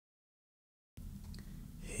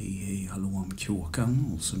hello, I'm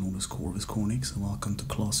Kråkan, also known as Corvus Cornix, and welcome to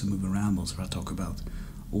Closet Movie Rambles, where I talk about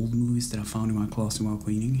old movies that I found in my closet while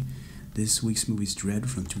cleaning. This week's movie is Dredd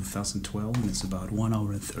from 2012, and it's about 1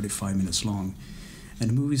 hour and 35 minutes long. And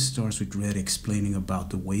the movie starts with Dredd explaining about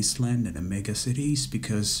the wasteland and the mega cities,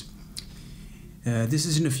 because this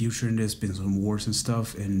is in the future and there's been some wars and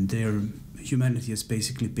stuff, and humanity has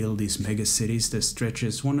basically built these mega cities that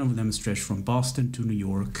stretches, one of them stretched from Boston to New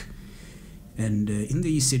York. And in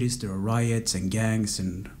these cities there are riots and gangs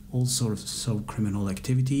and all sorts of criminal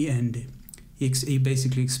activity, and he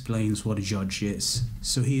basically explains what a judge is.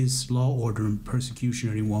 So he is law, order, and persecution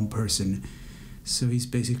in one person. So he's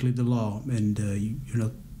basically the law, and you're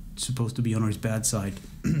not supposed to be on his bad side.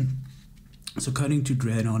 So cutting to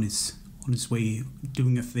Dredd on his way,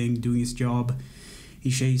 doing his job. He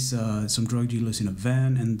chases some drug dealers in a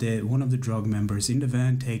van, and one of the drug members in the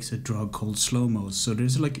van takes a drug called slow-mo. So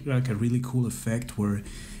there's like a really cool effect where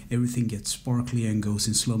everything gets sparkly and goes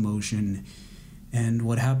in slow motion. And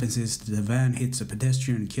what happens is the van hits a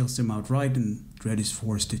pedestrian and kills them outright, and Dredd is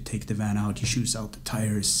forced to take the van out. He shoots out the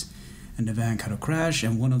tires, and the van kind of crash,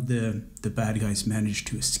 and one of the bad guys managed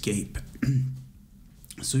to escape.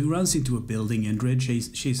 So he runs into a building, and Dredd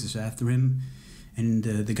chases after him. And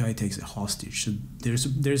the guy takes a hostage. So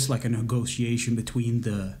there's like a negotiation between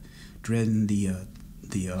the Dredd and the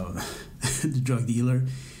the drug dealer,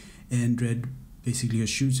 and Dredd basically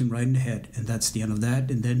just shoots him right in the head, and that's the end of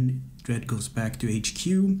that. And then Dredd goes back to HQ,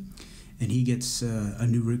 and he gets a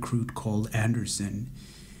new recruit called Anderson.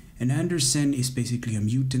 And Anderson is basically a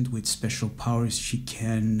mutant with special powers. She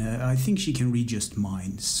can, I think she can read just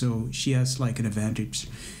minds, so she has like an advantage.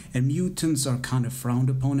 And mutants are kind of frowned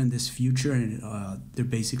upon in this future, and they're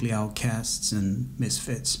basically outcasts and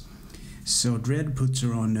misfits. So Dredd puts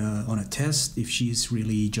her on a test if she's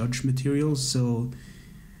really judge material. So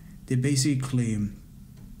she's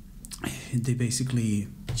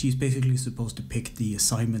basically supposed to pick the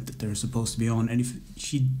assignment that they're supposed to be on, and if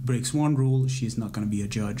she breaks one rule, she's not going to be a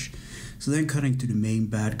judge. So then cutting to the main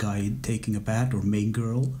bad guy taking a bath, or main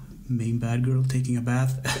bad girl taking a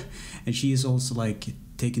bath, and she is also like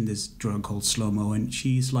taking this drug called slow-mo, and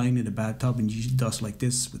she's lying in the bathtub, and she does like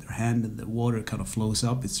this with her hand, and the water kind of flows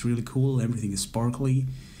up. It's really cool, everything is sparkly.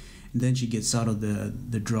 And then she gets out of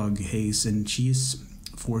the drug haze, and she is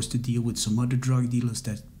forced to deal with some other drug dealers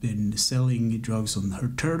that's been selling drugs on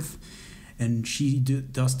her turf, and she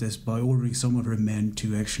does this by ordering some of her men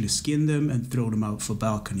to actually skin them and throw them out for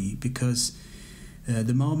balcony, because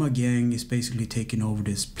the Mama gang is basically taking over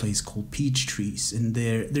this place called Peach Trees, and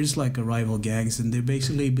there's like a rival gangs, and they've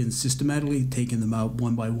basically been systematically taking them out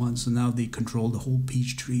one by one. So now they control the whole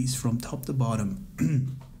Peach Trees from top to bottom.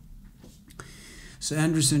 So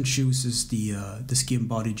Anderson chooses the skin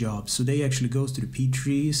body job. So they actually goes to the Peach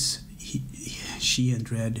Trees, she and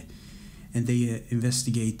Dredd, and they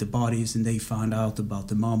investigate the bodies, and they find out about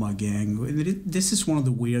the Mama gang. This is one of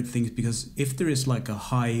the weird things, because if there is like a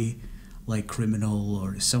high like criminal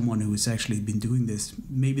or someone who has actually been doing this,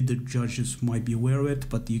 maybe the judges might be aware of it,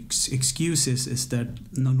 but the excuse is that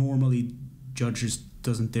normally judges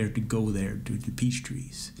doesn't dare to go there to the Peach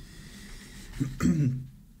Trees.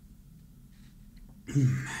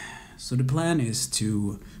 So the plan is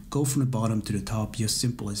to go from the bottom to the top, just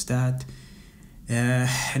simple as that.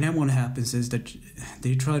 And then what happens is that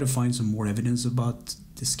they try to find some more evidence about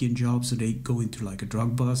the skin job, so they go into like a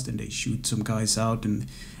drug bust and they shoot some guys out, and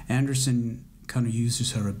Anderson kind of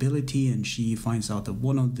uses her ability, and she finds out that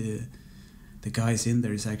one of the guys in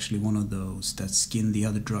there is actually one of those that skin the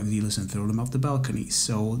other drug dealers and throw them off the balcony.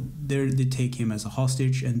 So they take him as a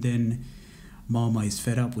hostage, and then Mama is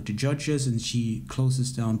fed up with the judges, and she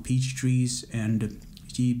closes down Peach Trees, and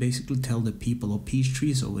she basically tells the people of Peach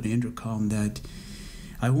Trees over the intercom that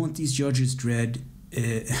I want these judges dead,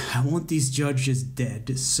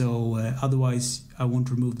 so otherwise I won't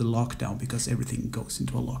remove the lockdown, because everything goes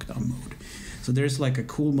into a lockdown mode. So there's like a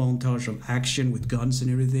cool montage of action with guns and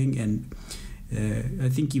everything, and I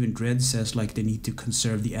think even Dredd says like they need to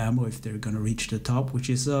conserve the ammo if they're gonna reach the top, which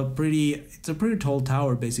is a pretty tall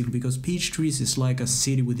tower basically, because Peach Trees is like a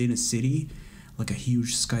city within a city, like a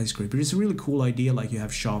huge skyscraper. It's a really cool idea, like you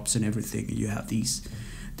have shops and everything, and you have these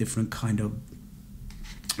different kind of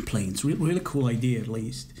planes. Really cool idea, at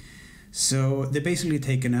least. So they basically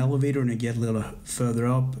take an elevator and they get a little further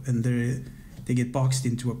up, and they get boxed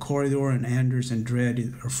into a corridor, and Anders and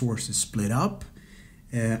Dredd are forced to split up.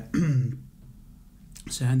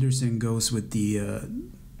 So Anderson goes with the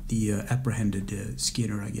apprehended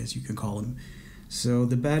Skinner, I guess you can call him. So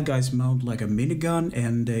the bad guys mount like a minigun,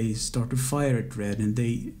 and they start to fire at Dredd, and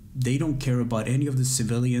they don't care about any of the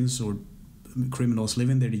civilians or criminals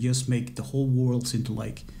living there. They just make the whole world into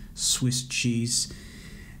like Swiss cheese.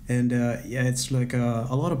 And yeah, it's like a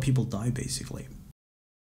lot of people die basically.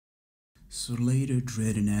 So later,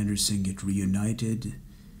 Dredd and Anderson get reunited,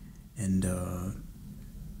 and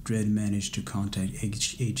Dredd managed to contact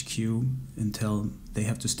HQ and tell they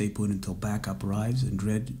have to stay put until backup arrives. And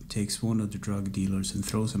Dredd takes one of the drug dealers and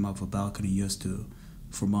throws him off a balcony just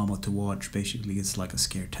for Mama to watch. Basically, it's like a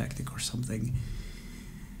scare tactic or something.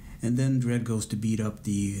 And then Dredd goes to beat up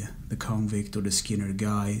the convict or the Skinner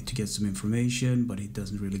guy to get some information, but he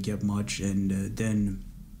doesn't really get much. And then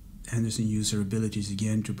Anderson uses her abilities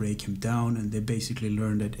again to break him down, and they basically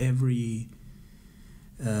learn that every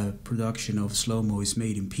production of slow-mo is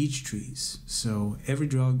made in peach trees. So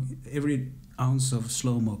every ounce of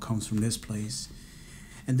slow-mo comes from this place.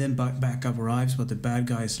 And then backup arrives, but the bad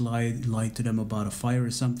guys lied to them about a fire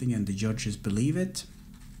or something, and the judges believe it.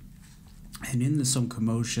 And in some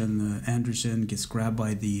commotion, Anderson gets grabbed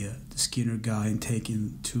by the Skinner guy and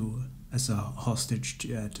taken as a hostage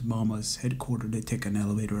at Mama's headquarters. They take an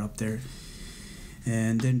elevator up there.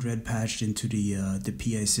 And then Dredd patched into the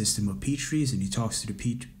PA system of peach trees, and he talks to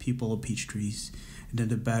the people of peach trees. And then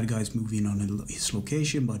the bad guys move in on his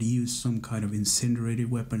location, but he used some kind of incinerated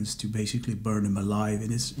weapons to basically burn him alive.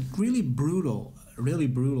 And it's really brutal,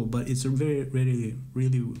 but it's a really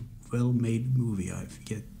well-made movie. I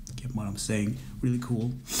get what I'm saying. Really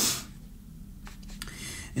cool.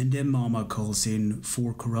 And then Mama calls in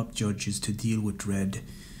 4 corrupt judges to deal with Dredd.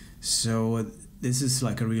 So this is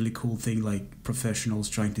like a really cool thing, like professionals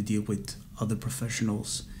trying to deal with other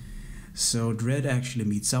professionals. So Dredd actually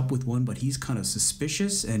meets up with one, but he's kind of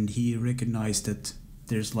suspicious, and he recognized that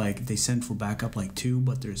there's like, they sent for backup like 2,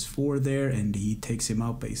 but there's 4 there, and he takes him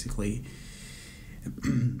out basically.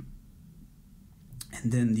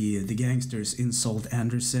 And then the gangsters insult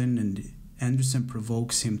Anderson, and Anderson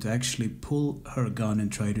provokes him to actually pull her gun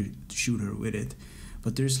and try to shoot her with it.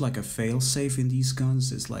 But there's like a fail-safe in these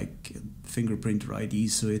guns. It's like fingerprint or ID,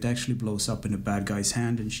 so it actually blows up in the bad guy's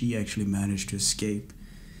hand, and she actually managed to escape.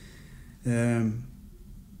 Then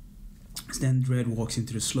Dredd walks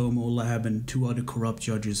into the slow-mo lab, and 2 other corrupt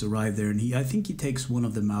judges arrive there, and I think he takes one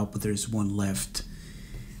of them out, but there's one left.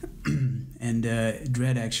 And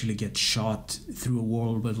Dredd actually gets shot through a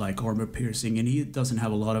wall with like armor piercing, and he doesn't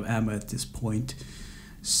have a lot of ammo at this point.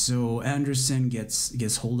 So Anderson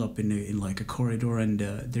gets holed up in like a corridor, and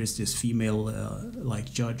there's this female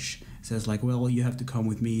like judge says like, well, you have to come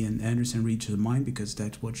with me. And Anderson reads her mind, because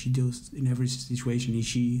that's what she does in every situation.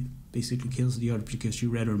 She basically kills the other because she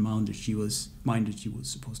read her mind that she was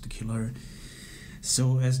supposed to kill her.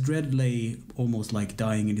 So as Dredd lay almost like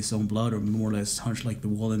dying in his own blood, or more or less hunched like the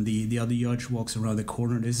wall, and the other judge walks around the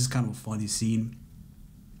corner. This is kind of a funny scene.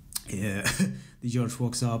 Yeah, the judge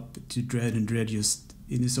walks up to Dredd, and Dredd just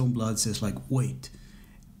in his own blood says like, wait,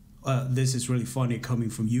 this is really funny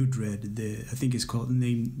coming from you, Dredd. I think it's called,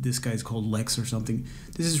 this guy's called Lex or something.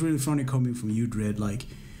 This is really funny coming from you, Dredd. Like,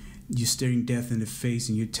 you're staring death in the face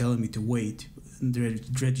and you're telling me to wait. And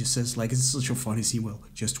Dredd just says like, it's such a funny scene. Well,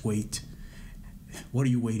 just wait. What are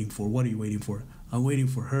you waiting for? What are you waiting for? I'm waiting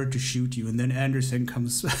for her to shoot you. And then Anderson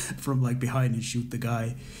comes from like behind and shoot the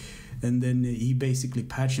guy. And then he basically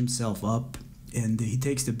patches himself up, and he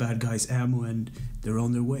takes the bad guy's ammo, and they're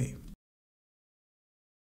on their way.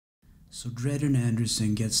 So Dredd and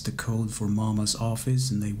Anderson gets the code for Mama's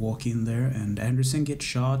office, and they walk in there, and Anderson gets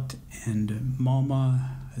shot, and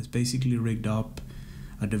Mama has basically rigged up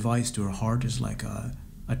a device to her heart. It's like a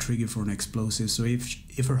trigger for an explosive. So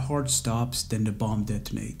if her heart stops, then the bomb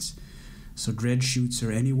detonates. So Dredd shoots her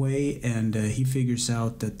anyway, and he figures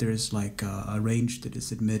out that there's like a range to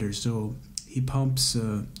this emitter. So he pumps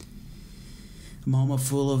Mama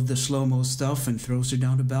full of the slow-mo stuff and throws her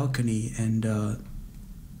down the balcony, and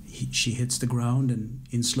she hits the ground and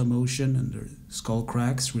in slow motion, and her skull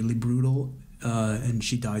cracks, really brutal, and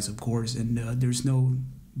she dies, of course. And there's no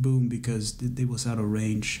boom because it was out of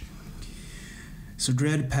range. So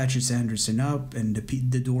Dredd patches Anderson up, and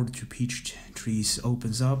the door to Peach Trees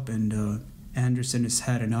opens up, and Anderson has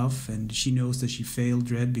had enough, and she knows that she failed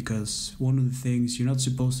Dredd, because one of the things, you're not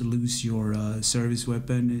supposed to lose your service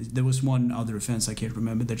weapon. There was one other offense I can't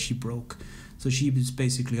remember that she broke. So she was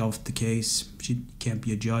basically off the case. She can't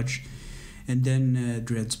be a judge. And then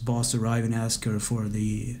Dredd's boss arrives and asks him for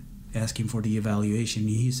the evaluation.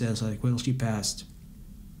 He says like, well, she passed.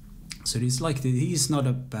 So it's like he's not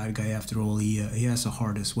a bad guy after all. He has a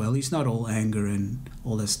heart as well. He's not all anger and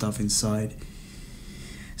all that stuff inside.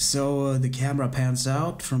 So the camera pans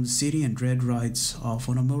out from the city, and Dredd rides off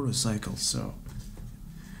on a motorcycle. So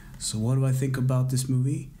what do I think about this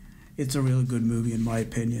movie? It's a really good movie in my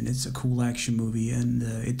opinion. It's a cool action movie, and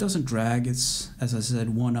it doesn't drag. It's, as I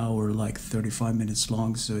said, 1 hour, like 35 minutes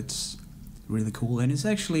long, so it's really cool. And it's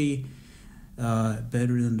actually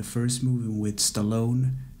better than the first movie with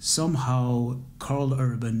Stallone. Somehow, Carl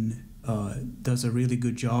Urban does a really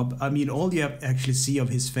good job. I mean, all you actually see of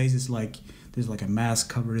his face is like there's like a mask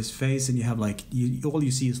cover his face, and you have like all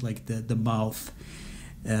you see is like the mouth.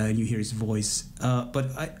 And you hear his voice,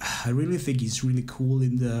 but I really think he's really cool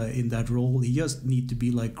in that role. He just need to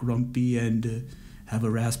be like grumpy and have a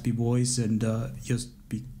raspy voice and just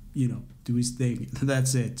be do his thing.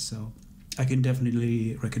 That's it. So I can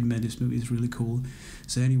definitely recommend this movie. It's really cool.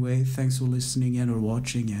 So anyway, thanks for listening and or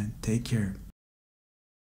watching, and take care.